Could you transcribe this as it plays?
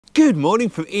Good morning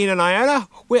from Ian and Iona.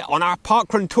 We're on our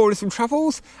parkrun tourism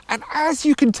travels, and as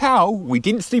you can tell, we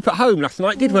didn't sleep at home last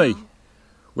night, did we?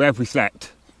 Where have we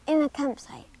slept? In a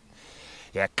campsite.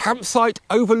 Yeah, campsite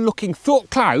overlooking Thorpe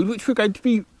Cloud, which we're going to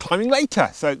be climbing later.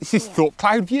 So this is Thorpe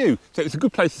Cloud View. So it was a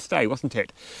good place to stay, wasn't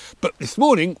it? But this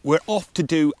morning, we're off to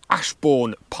do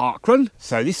Ashbourne Parkrun.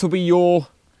 So this will be your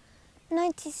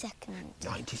 92nd.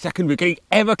 92nd. We're getting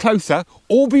ever closer.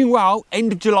 All being well,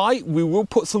 end of July, we will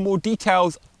put some more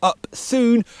details up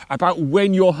soon about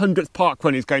when your 100th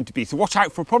parkrun is going to be. So watch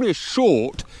out for probably a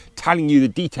short telling you the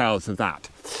details of that.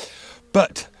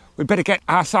 But we'd better get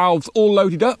ourselves all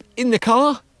loaded up in the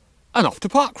car and off to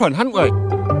parkrun, hadn't we?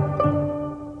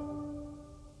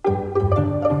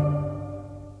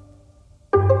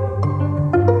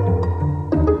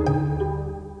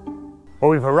 Well,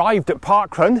 we've arrived at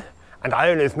parkrun and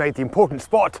Iona's made the important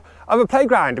spot of a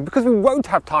playground, and because we won't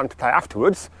have time to play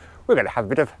afterwards, we're going to have a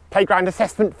bit of playground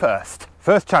assessment first.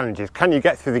 First challenge is, can you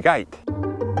get through the gate?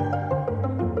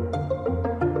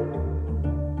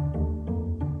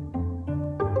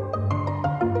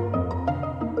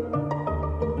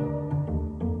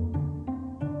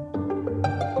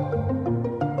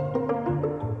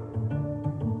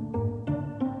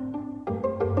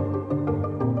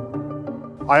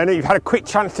 Iona, you've had a quick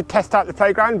chance to test out the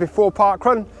playground before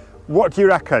parkrun. What do you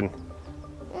reckon?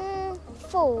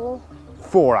 4.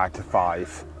 4 out of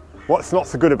 5. What's not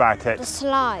so good about it? The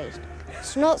slide.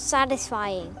 It's not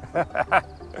satisfying.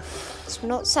 It's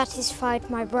not satisfied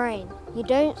my brain. You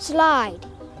don't slide.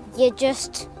 You're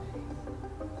just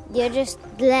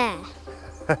there.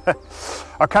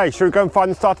 Okay, shall we go and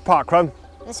find the start of parkrun?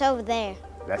 It's over there.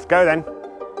 Let's go then.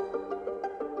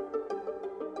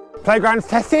 Playground's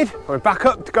tested. We're back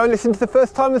up to go and listen to the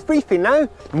first timers briefing now.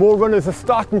 More runners are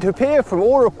starting to appear from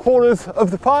all corners of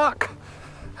the park,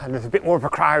 and there's a bit more of a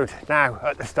crowd now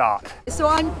at the start. So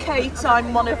I'm Kate,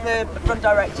 I'm one of the run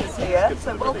directors here,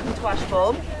 so welcome to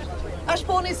Ashbourne.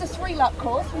 Ashbourne is a 3-lap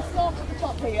course. We start at the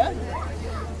top here,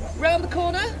 round the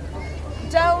corner,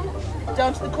 down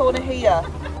to the corner here.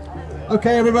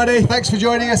 Okay everybody, thanks for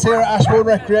joining us here at Ashbourne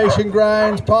Recreation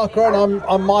Ground Parkrun.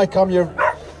 I'm Mike, I'm your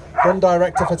run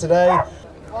director for today.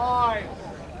 5,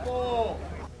 4,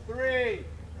 3,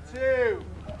 2,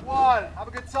 1. Have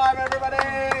a good time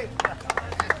everybody!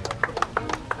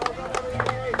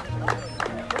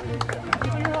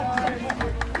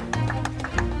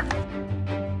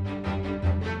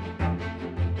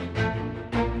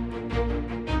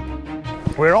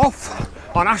 We're off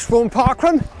on Ashbourne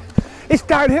Parkrun. It's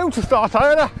downhill to start,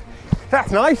 Iona.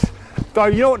 That's nice. Though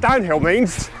you know what downhill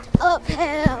means?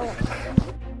 Uphill.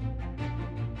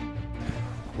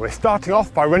 We're starting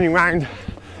off by running around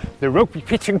the rugby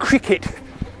pitch and cricket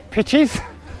pitches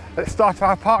at the start of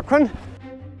our parkrun.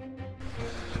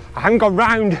 I haven't gone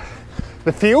round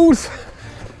the fields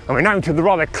and we're now into the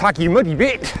rather claggy, muddy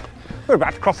bit. We're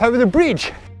about to cross over the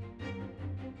bridge.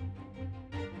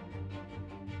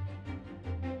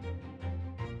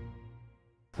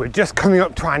 We're just coming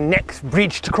up to our next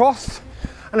bridge to cross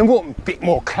and a bit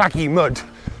more claggy mud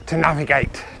to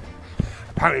navigate.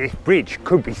 Apparently this bridge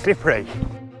could be slippery.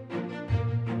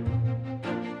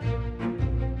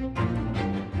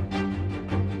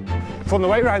 So on the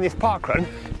way around this parkrun,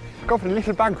 go up a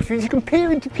little bank which means you can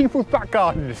peer into people's back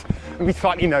gardens and be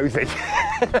slightly nosy.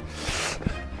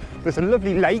 There's a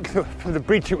lovely lake for the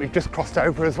bridge that we've just crossed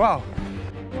over as well.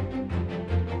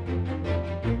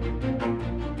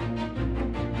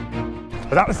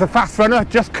 But that was the fast runner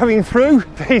just coming through.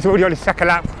 He's already on his second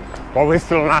lap while we're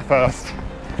still on our first.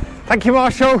 Thank you,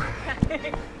 Marshall.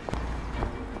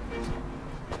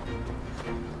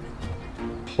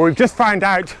 Well, we've just found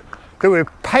out that we're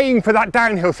paying for that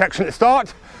downhill section at the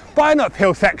start by an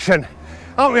uphill section,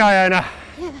 aren't we, Iona?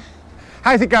 Yeah.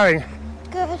 How's it going?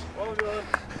 Good. Well done.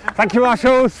 Thank you,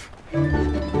 Marshalls.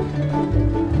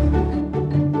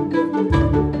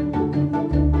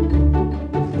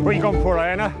 What are you going for,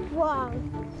 Iona?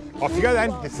 1. Off you go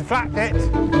then, it's the flat bit.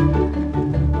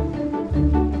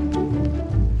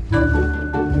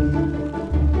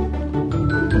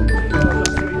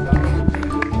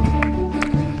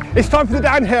 It's time for the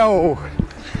downhill.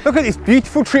 Look at this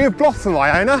beautiful tree of blossom,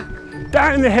 Iona.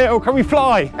 Down the hill, can we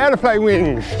fly? Aeroplane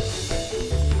wings.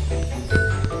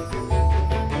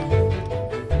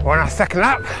 We're on our second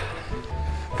lap.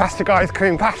 Faster guys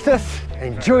coming past us,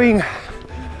 enjoying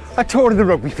a tour of the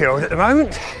rugby field at the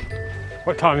moment.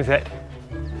 What time is it?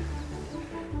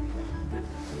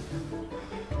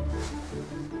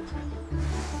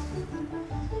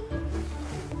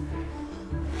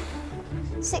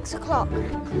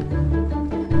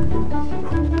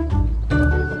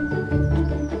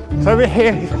 So over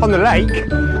here on the lake,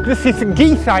 just see some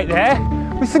geese out there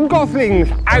with some goslings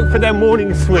out for their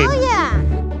morning swim. Oh yeah.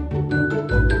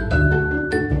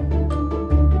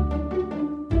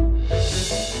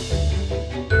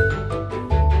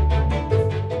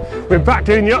 We're back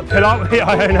doing the uphill, aren't we,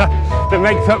 Iona? That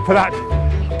makes up for that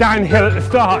downhill at the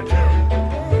start.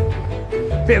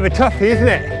 Bit of a toughie, isn't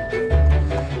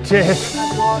it? Cheers.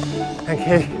 Thank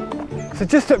you. So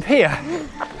just up here,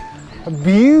 a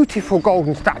beautiful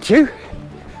golden statue,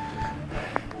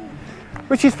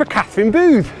 which is for Catherine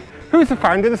Booth, who is the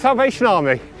founder of the Salvation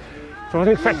Army. So I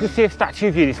wasn't expecting to see a statue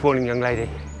of you this morning, young lady.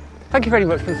 Thank you very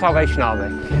much for the Salvation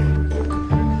Army.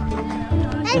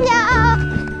 Hello.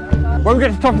 When we get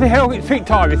to the top of the hill, it's sweet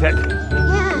time, is it?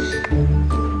 Yeah.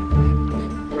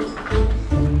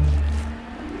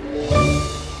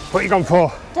 What are you gone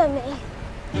for? Dummy.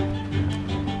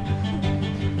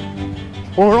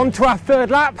 Well, we're on to our third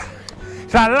lap.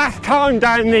 It's our last time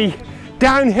down the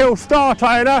downhill start,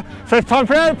 Iona, so it's time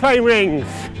for airplane rings.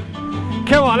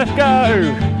 Come on, let's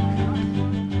go.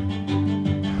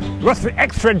 We've got some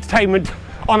extra entertainment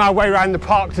on our way around the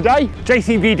park today.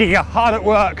 JCB digging are hard at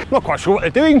work. Not quite sure what they're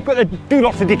doing, but they do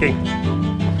lots of digging.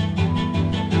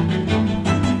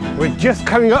 We're just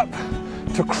coming up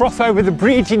to cross over the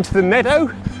bridge into the meadow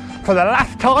for the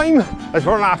last time as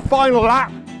we're on our final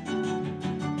lap.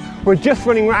 We're just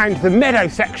running around the meadow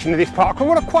section of this parkrun.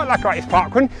 What I quite like about this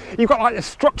parkrun, you've got like the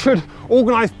structured,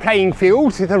 organised playing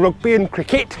fields with the rugby and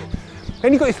cricket.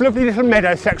 Then you've got this lovely little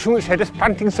meadow section which they're just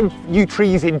planting some new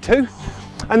trees into.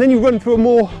 And then you run through a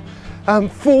more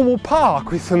formal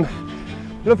park with some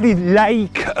lovely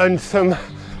lake and some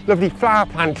lovely flower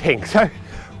planting. So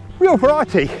real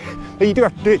variety, but you do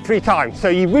have to do it 3 times, so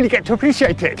you really get to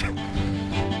appreciate it.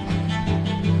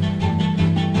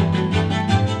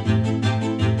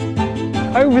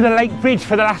 Over the lake bridge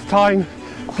for the last time,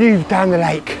 views down the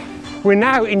lake. We're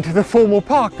now into the formal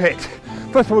park bit.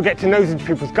 First of all, we get to nose into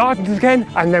people's gardens again,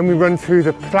 and then we run through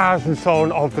the flowers and so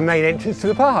on of the main entrance to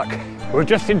the park. We're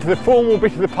just into the formal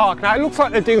bit of the park now. It looks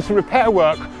like they're doing some repair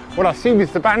work. What I assume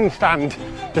is the bandstand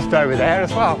just over there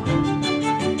as well.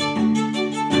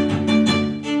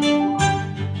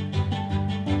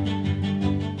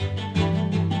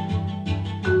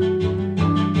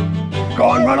 Go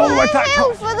on, run all the way to that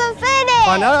top. For the finish.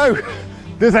 I know.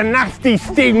 There's a nasty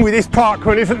sting with this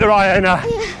parkrun, isn't there, Iona?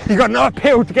 You've got an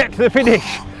uphill to get to the finish.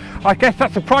 I guess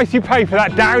that's the price you pay for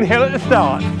that downhill at the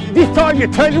start. This time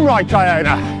you're turning right, Iona.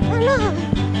 I know.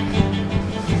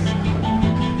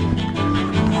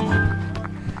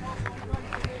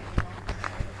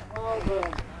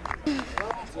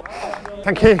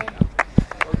 Thank you.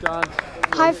 Well done.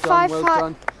 High five. Well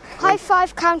done. High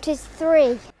five count is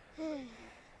 3.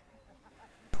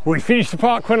 We finished the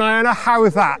parkrun, Iona. How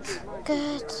was that?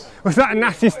 Good. Was that a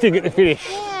nasty sting at the finish?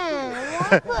 Yeah.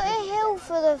 Why put a hill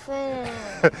for the finish?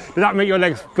 Did that make your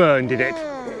legs burn, did it?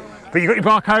 Yeah. But you got your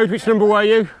barcode. Which number were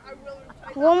you?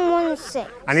 116.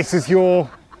 And this is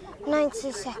your...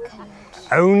 90 seconds.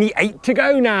 Only 8 to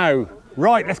go now.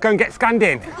 Right, let's go and get scanned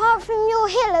in. Apart from your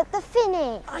hill at the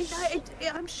finish. I know,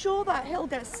 I'm sure that hill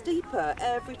gets steeper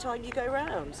every time you go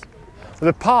round.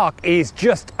 The park is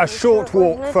just a short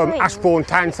walk from Ashbourne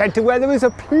Town Centre, where there is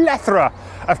a plethora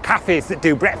of cafes that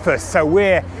do breakfast, so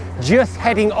we're just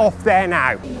heading off there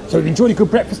now. So you've enjoyed a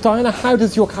good breakfast, Diana. How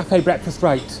does your cafe breakfast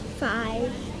rate?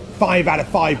 5. 5 out of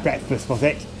 5 breakfast, was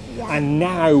it? Yeah. And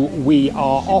now we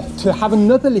are off to have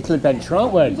another little adventure,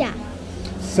 aren't we? Yeah.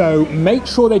 So make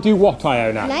sure they do what,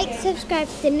 Iona? Like, subscribe,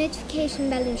 hit the notification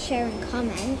bell and share and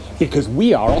comment. Because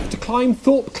we are off to climb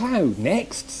Thorpe Cloud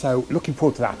next, so looking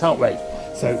forward to that, aren't we?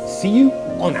 So see you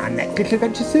on our next little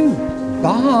adventure soon.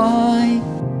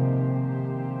 Bye!